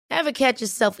Ever catch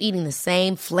yourself eating the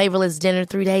same flavorless dinner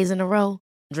 3 days in a row?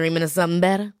 Dreaming of something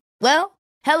better? Well,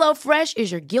 HelloFresh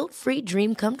is your guilt-free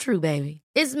dream come true, baby.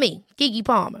 It's me, Keke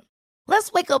Palmer.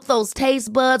 Let's wake up those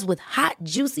taste buds with hot,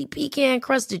 juicy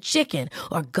pecan-crusted chicken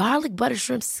or garlic butter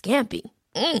shrimp scampi.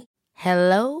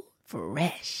 Hello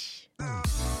Fresh.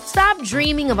 Stop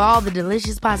dreaming of all the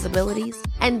delicious possibilities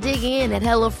and dig in at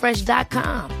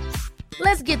HelloFresh.com.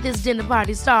 Let's get this dinner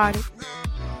party started.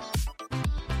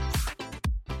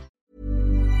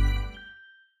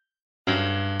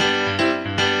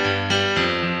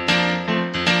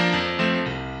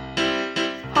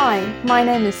 Hi, my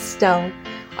name is Stell.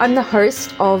 I'm the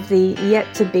host of the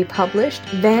yet-to-be-published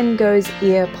Van Gogh's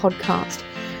Ear podcast.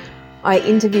 I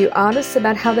interview artists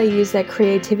about how they use their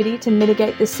creativity to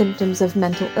mitigate the symptoms of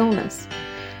mental illness.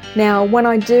 Now, when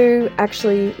I do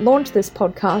actually launch this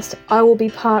podcast, I will be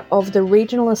part of the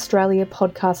Regional Australia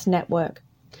Podcast Network.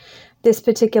 This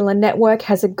particular network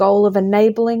has a goal of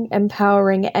enabling,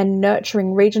 empowering, and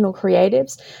nurturing regional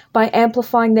creatives by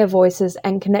amplifying their voices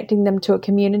and connecting them to a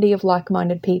community of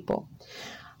like-minded people.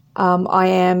 I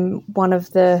am one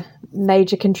of the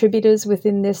major contributors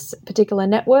within this particular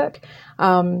network,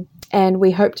 and we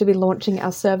hope to be launching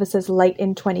our services late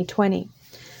in 2020.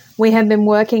 We have been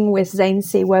working with Zane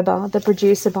C. Weber, the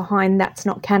producer behind That's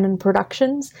Not Canon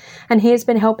Productions, and he has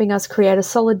been helping us create a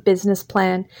solid business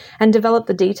plan and develop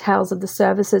the details of the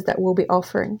services that we'll be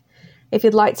offering. If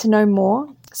you'd like to know more,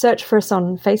 search for us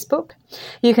on Facebook.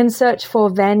 You can search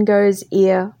for Van Gogh's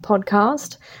Ear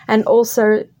podcast and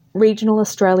also Regional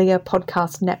Australia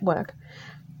Podcast Network.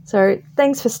 So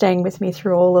thanks for staying with me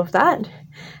through all of that.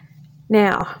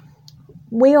 Now,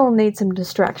 we all need some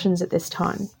distractions at this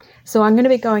time. So I'm going to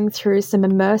be going through some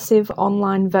immersive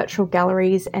online virtual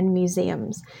galleries and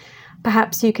museums.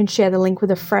 Perhaps you can share the link with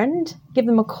a friend, give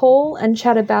them a call, and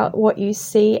chat about what you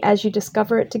see as you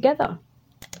discover it together.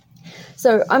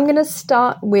 So I'm going to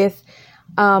start with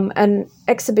an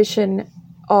exhibition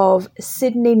of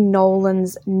Sydney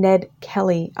Nolan's Ned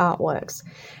Kelly artworks.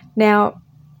 Now,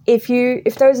 if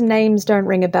those names don't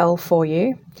ring a bell for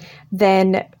you,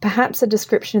 then perhaps a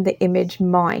description of the image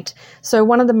might. So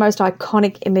one of the most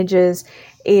iconic images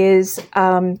is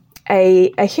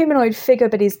a humanoid figure,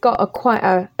 but he's got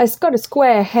it's got a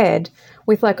square head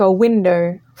with like a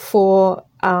window for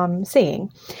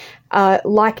seeing,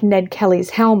 like Ned Kelly's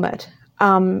helmet.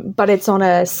 But it's on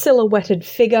a silhouetted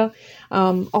figure,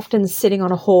 often sitting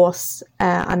on a horse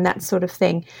and that sort of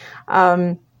thing.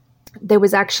 There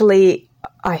was actually,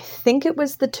 I think it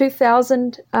was the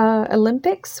 2000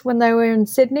 Olympics when they were in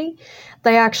Sydney.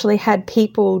 They actually had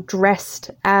people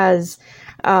dressed as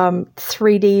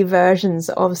 3D versions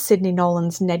of Sydney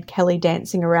Nolan's Ned Kelly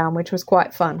dancing around, which was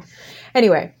quite fun.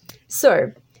 Anyway,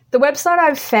 so the website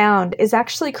I've found is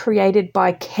actually created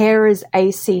by Carers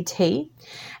ACT.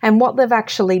 And what they've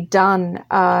actually done,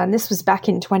 and this was back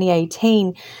in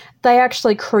 2018, they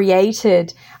actually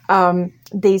created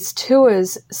these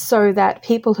tours so that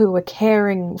people who were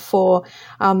caring for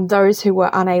those who were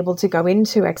unable to go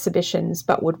into exhibitions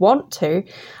but would want to,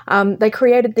 they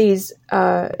created these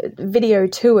video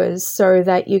tours so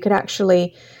that you could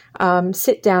actually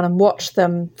sit down and watch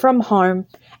them from home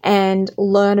and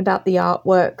learn about the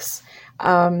artworks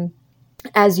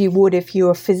as you would if you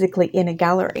were physically in a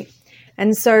gallery.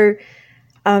 And so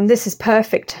this is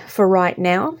perfect for right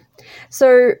now.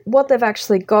 So what they've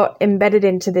actually got embedded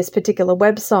into this particular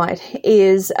website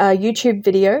is a YouTube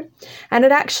video, and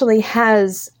it actually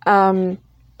has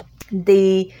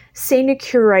the senior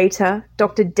curator,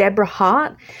 Dr. Deborah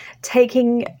Hart,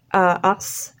 taking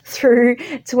us through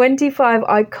 25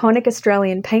 iconic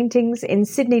Australian paintings in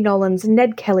Sydney Nolan's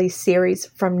Ned Kelly series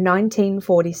from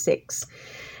 1946.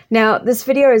 Now, this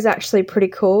video is actually pretty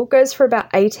cool. It goes for about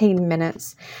 18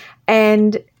 minutes,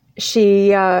 and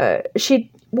she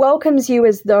welcomes you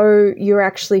as though you're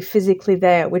actually physically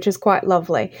there, which is quite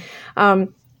lovely.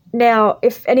 Now,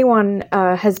 if anyone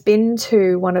has been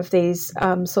to one of these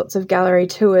sorts of gallery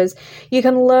tours, you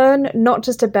can learn not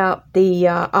just about the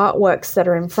artworks that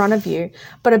are in front of you,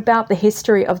 but about the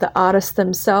history of the artists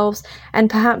themselves, and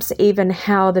perhaps even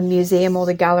how the museum or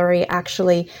the gallery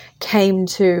actually came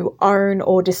to own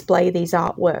or display these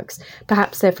artworks.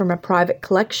 Perhaps they're from a private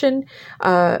collection,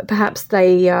 perhaps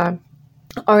they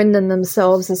own them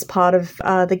themselves as part of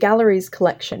the gallery's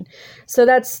collection. So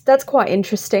that's quite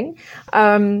interesting.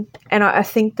 And I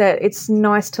think that it's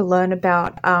nice to learn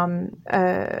about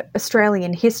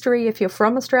Australian history if you're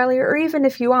from Australia, or even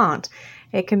if you aren't.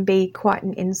 It can be quite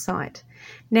an insight.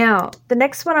 Now, the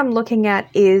next one I'm looking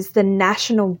at is the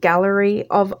National Gallery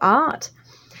of Art.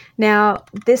 Now,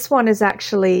 this one is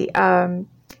actually,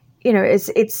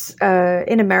 it's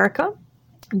in America.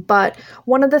 But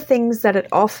one of the things that it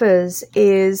offers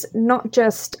is not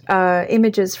just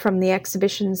images from the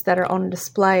exhibitions that are on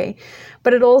display,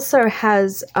 but it also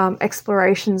has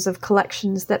explorations of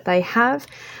collections that they have.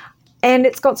 And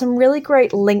it's got some really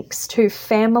great links to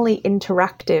family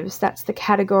interactives. That's the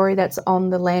category that's on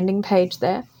the landing page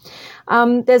there.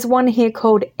 There's one here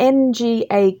called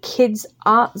NGA Kids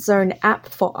Art Zone app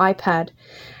for iPad.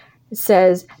 It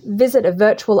says, visit a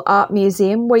virtual art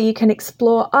museum where you can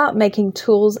explore art making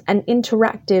tools and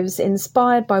interactives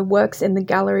inspired by works in the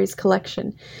gallery's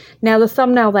collection. Now, the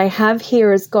thumbnail they have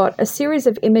here has got a series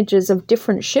of images of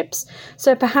different ships,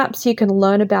 so perhaps you can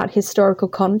learn about historical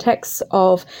contexts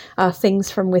of things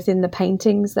from within the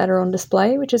paintings that are on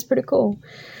display, which is pretty cool.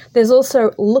 There's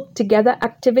also look together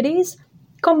activities.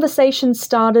 Conversation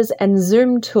starters and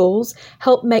Zoom tools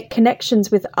help make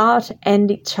connections with art and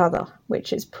each other,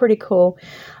 which is pretty cool.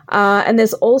 And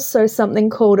there's also something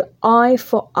called Eye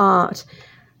for Art.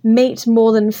 Meet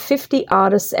more than 50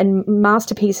 artists and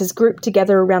masterpieces grouped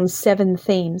together around 7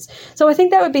 themes. So I think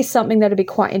that would be something that would be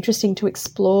quite interesting to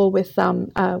explore with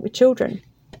children.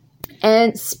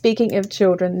 And speaking of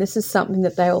children, this is something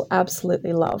that they'll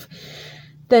absolutely love.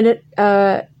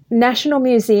 That National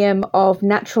Museum of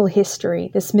Natural History,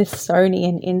 the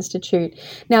Smithsonian Institute.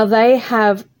 Now, they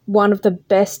have one of the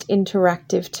best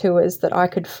interactive tours that I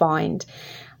could find.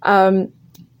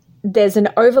 There's an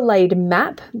overlaid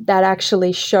map that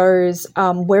actually shows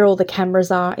where all the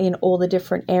cameras are in all the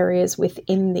different areas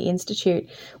within the institute,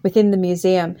 within the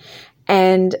museum.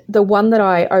 And the one that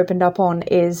I opened up on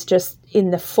is just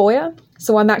in the foyer.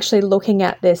 So I'm actually looking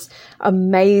at this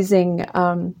amazing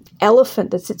elephant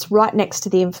that sits right next to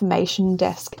the information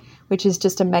desk, which is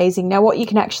just amazing. Now, what you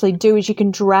can actually do is you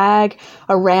can drag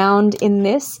around in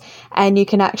this, and you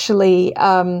can actually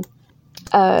go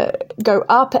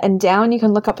up and down. You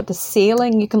can look up at the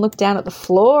ceiling. You can look down at the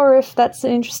floor if that's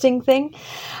an interesting thing.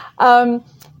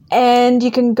 And you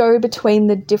can go between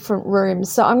the different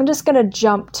rooms. So I'm just going to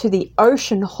jump to the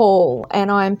Ocean Hall,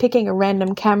 and I'm picking a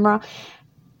random camera.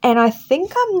 And I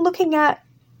think I'm looking at,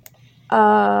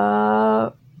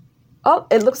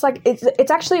 it looks like it's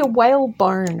actually a whale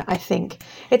bone, I think.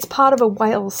 It's part of a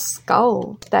whale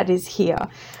skull that is here.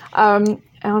 And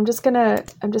I'm just gonna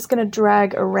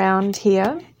drag around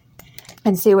here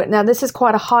and see what, now this is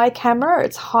quite a high camera.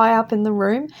 It's high up in the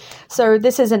room. So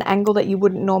this is an angle that you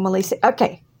wouldn't normally see.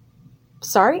 Okay,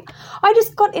 sorry. I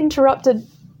just got interrupted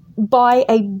by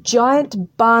a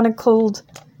giant barnacled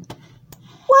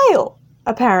whale.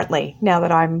 Apparently, now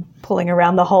that I'm pulling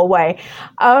around the whole way.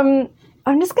 I'm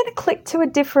just going to click to a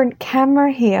different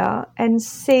camera here and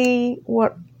see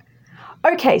what...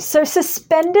 Okay, so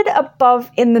suspended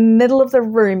above in the middle of the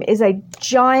room is a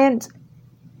giant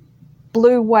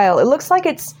blue whale. It looks like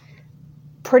it's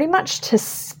pretty much to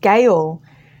scale.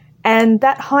 And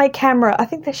that high camera, I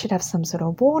think they should have some sort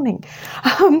of warning.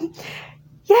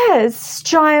 Yes,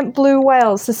 giant blue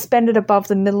whale suspended above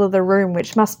the middle of the room,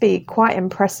 which must be quite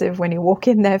impressive when you walk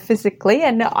in there physically.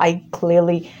 And I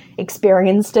clearly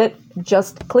experienced it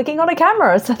just clicking on a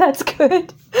camera, so that's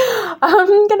good.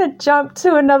 I'm going to jump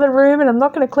to another room, and I'm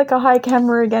not going to click a high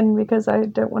camera again because I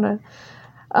don't want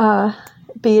to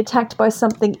be attacked by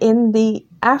something in the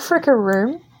Africa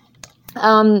room.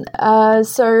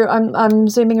 So I'm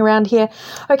zooming around here.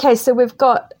 Okay, so we've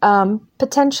got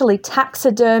potentially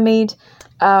taxidermied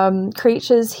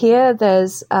creatures here.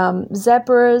 There's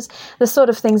zebras, the sort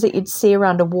of things that you'd see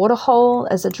around a waterhole.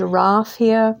 As a giraffe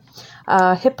here,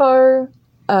 hippo,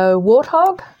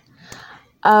 warthog,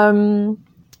 and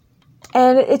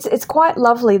it's quite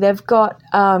lovely. They've got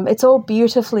it's all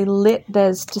beautifully lit.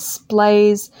 There's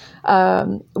displays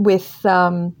with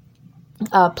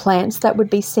plants that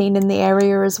would be seen in the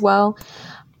area as well.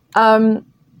 And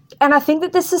I think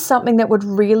that this is something that would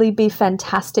really be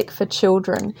fantastic for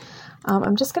children.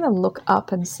 I'm just going to look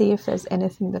up and see if there's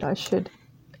anything that I should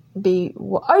be...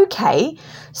 Okay,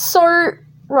 so,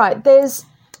 right, there's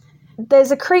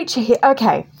a creature here.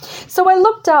 Okay, so I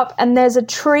looked up and there's a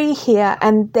tree here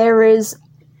and there is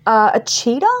a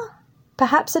cheetah,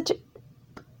 perhaps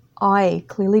I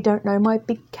clearly don't know my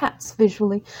big cats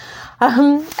visually.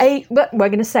 But we're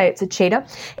going to say it's a cheetah,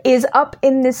 is up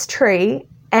in this tree,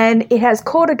 and it has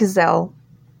caught a gazelle,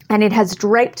 and it has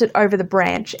draped it over the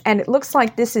branch, and it looks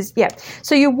like this is, yeah.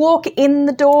 So you walk in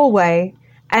the doorway,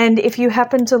 and if you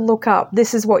happen to look up,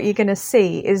 this is what you're going to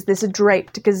see, is this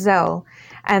draped gazelle,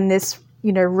 and this,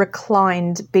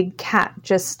 reclined big cat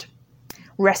just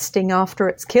resting after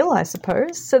its kill, I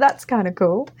suppose. So that's kind of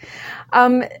cool.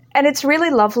 And it's really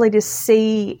lovely to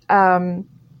see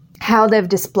how they've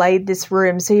displayed this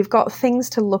room. So you've got things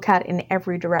to look at in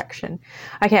every direction.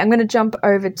 Okay, I'm going to jump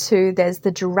over to, there's the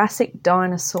Jurassic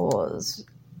dinosaurs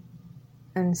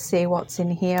and see what's in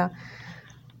here.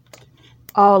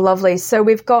 Oh, lovely. So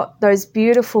we've got those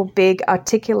beautiful big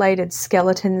articulated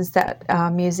skeletons that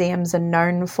museums are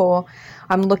known for.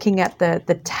 I'm looking at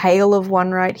the tail of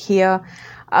one right here.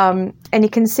 And you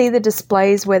can see the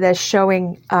displays where they're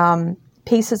showing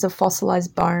pieces of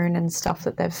fossilized bone and stuff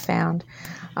that they've found,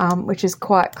 which is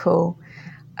quite cool.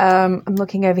 I'm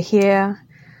looking over here.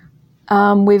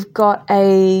 We've got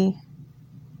a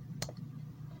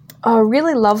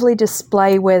really lovely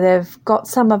display where they've got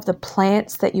some of the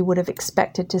plants that you would have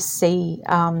expected to see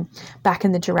back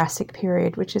in the Jurassic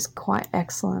period, which is quite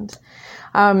excellent.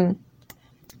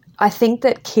 I think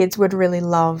that kids would really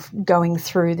love going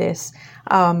through this,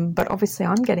 but obviously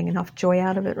I'm getting enough joy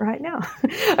out of it right now.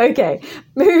 Okay,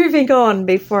 moving on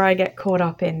before I get caught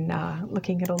up in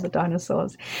looking at all the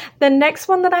dinosaurs. The next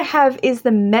one that I have is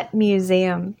the Met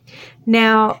Museum.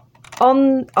 Now,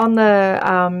 on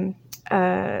the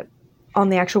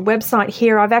actual website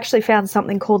here, I've actually found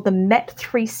something called the Met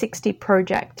 360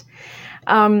 Project.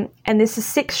 And this is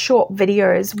 6 short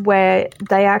videos where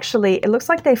they actually, it looks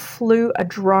like they flew a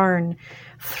drone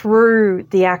through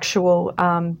the actual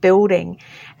building,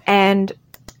 and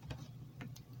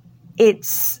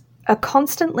it's a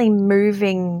constantly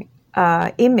moving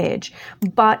image,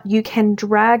 but you can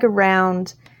drag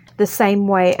around the same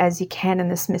way as you can in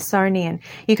the Smithsonian.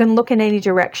 You can look in any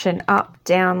direction, up,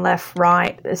 down, left,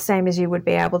 right, the same as you would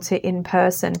be able to in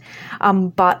person,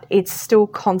 but it's still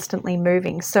constantly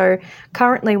moving. So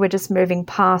currently we're just moving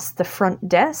past the front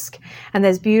desk, and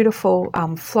there's beautiful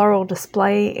floral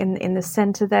display in the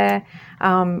center there.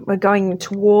 We're going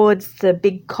towards the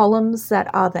big columns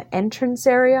that are the entrance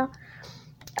area,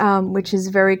 which is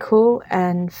very cool,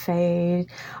 and fade.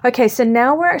 Okay, so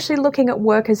now we're actually looking at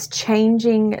workers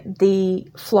changing the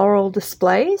floral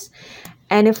displays.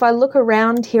 And if I look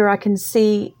around here, I can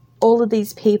see all of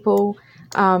these people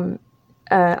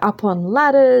up on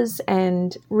ladders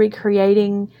and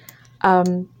recreating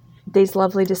these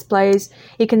lovely displays.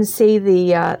 You can see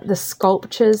the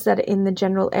sculptures that are in the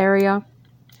general area.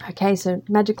 Okay, so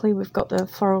magically we've got the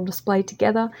floral display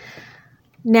together.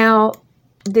 Now,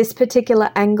 this particular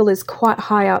angle is quite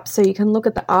high up, so you can look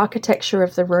at the architecture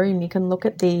of the room. You can look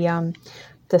at the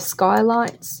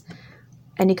skylights,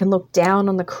 and you can look down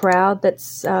on the crowd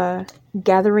that's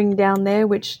gathering down there,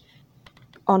 which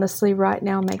honestly right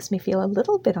now makes me feel a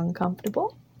little bit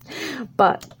uncomfortable.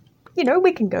 But, you know,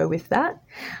 we can go with that.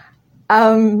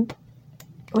 We're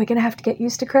going to have to get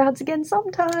used to crowds again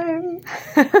sometime.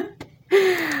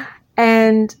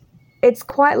 And it's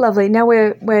quite lovely. Now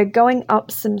we're going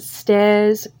up some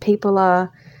stairs. People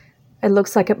are, it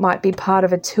looks like it might be part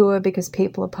of a tour because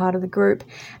people are part of the group.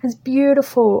 There's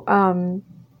beautiful,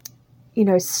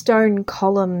 stone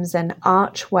columns and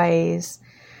archways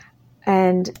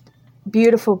and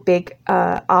beautiful big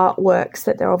artworks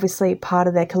that they're obviously part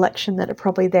of their collection that are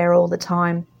probably there all the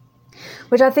time,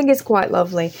 which I think is quite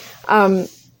lovely.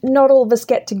 Not all of us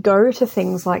get to go to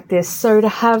things like this, so to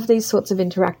have these sorts of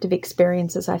interactive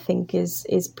experiences, I think,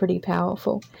 is pretty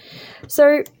powerful.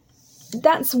 So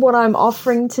that's what I'm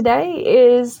offering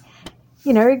today is,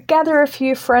 gather a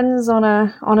few friends on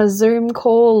a Zoom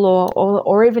call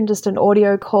or even just an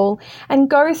audio call and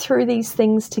go through these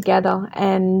things together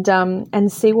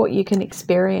and see what you can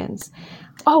experience.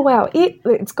 Oh wow,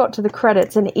 it's got to the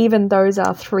credits, and even those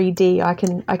are 3D.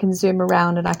 I can zoom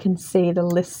around and I can see the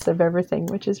lists of everything,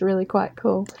 which is really quite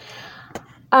cool.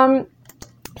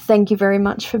 Thank you very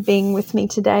much for being with me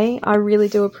today. I really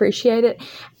do appreciate it,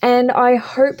 and I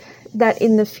hope that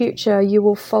in the future you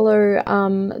will follow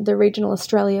the Regional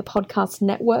Australia Podcast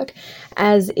Network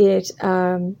as it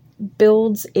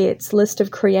builds its list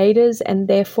of creators and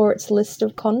therefore its list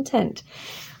of content.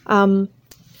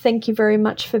 Thank you very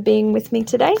much for being with me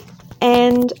today,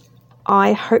 and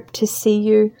I hope to see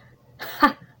you.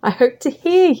 I hope to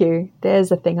hear you.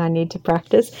 There's a thing I need to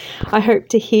practice. I hope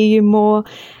to hear you more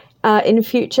in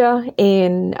future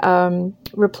in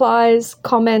replies,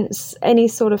 comments, any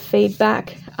sort of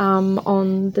feedback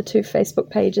on the 2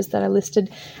 Facebook pages that I listed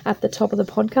at the top of the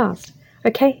podcast.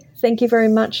 Okay, thank you very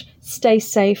much. Stay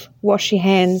safe, wash your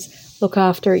hands, look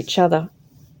after each other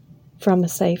from a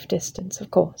safe distance,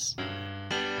 of course.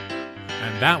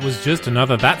 And that was just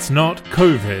another That's Not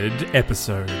COVID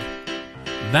episode.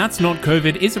 That's Not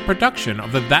COVID is a production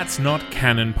of the That's Not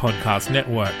Canon podcast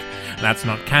network. That's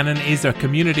Not Canon is a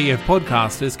community of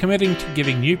podcasters committing to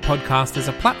giving new podcasters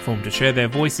a platform to share their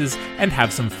voices and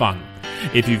have some fun.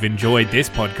 If you've enjoyed this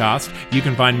podcast, you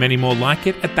can find many more like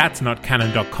it at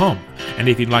that'snotcanon.com. And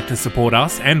if you'd like to support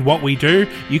us and what we do,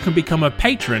 you can become a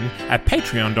patron at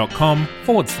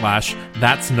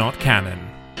patreon.com/that'snotcanon.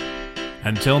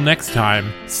 Until next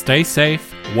time, stay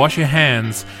safe, wash your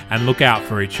hands, and look out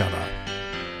for each other.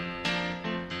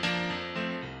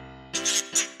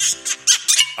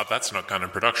 A That's Not Canon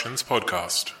Productions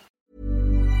podcast.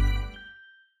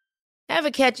 Ever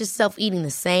catch yourself eating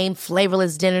the same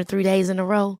flavorless dinner 3 days in a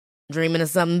row? Dreaming of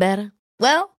something better?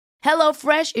 Well,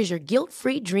 HelloFresh is your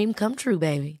guilt-free dream come true,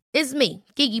 baby. It's me,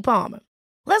 Keke Palmer.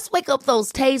 Let's wake up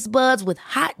those taste buds with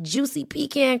hot, juicy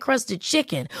pecan-crusted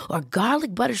chicken or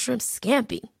garlic butter shrimp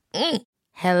scampi.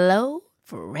 Hello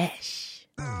Fresh.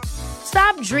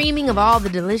 Stop dreaming of all the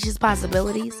delicious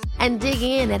possibilities and dig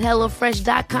in at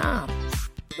HelloFresh.com.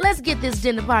 Let's get this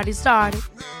dinner party started.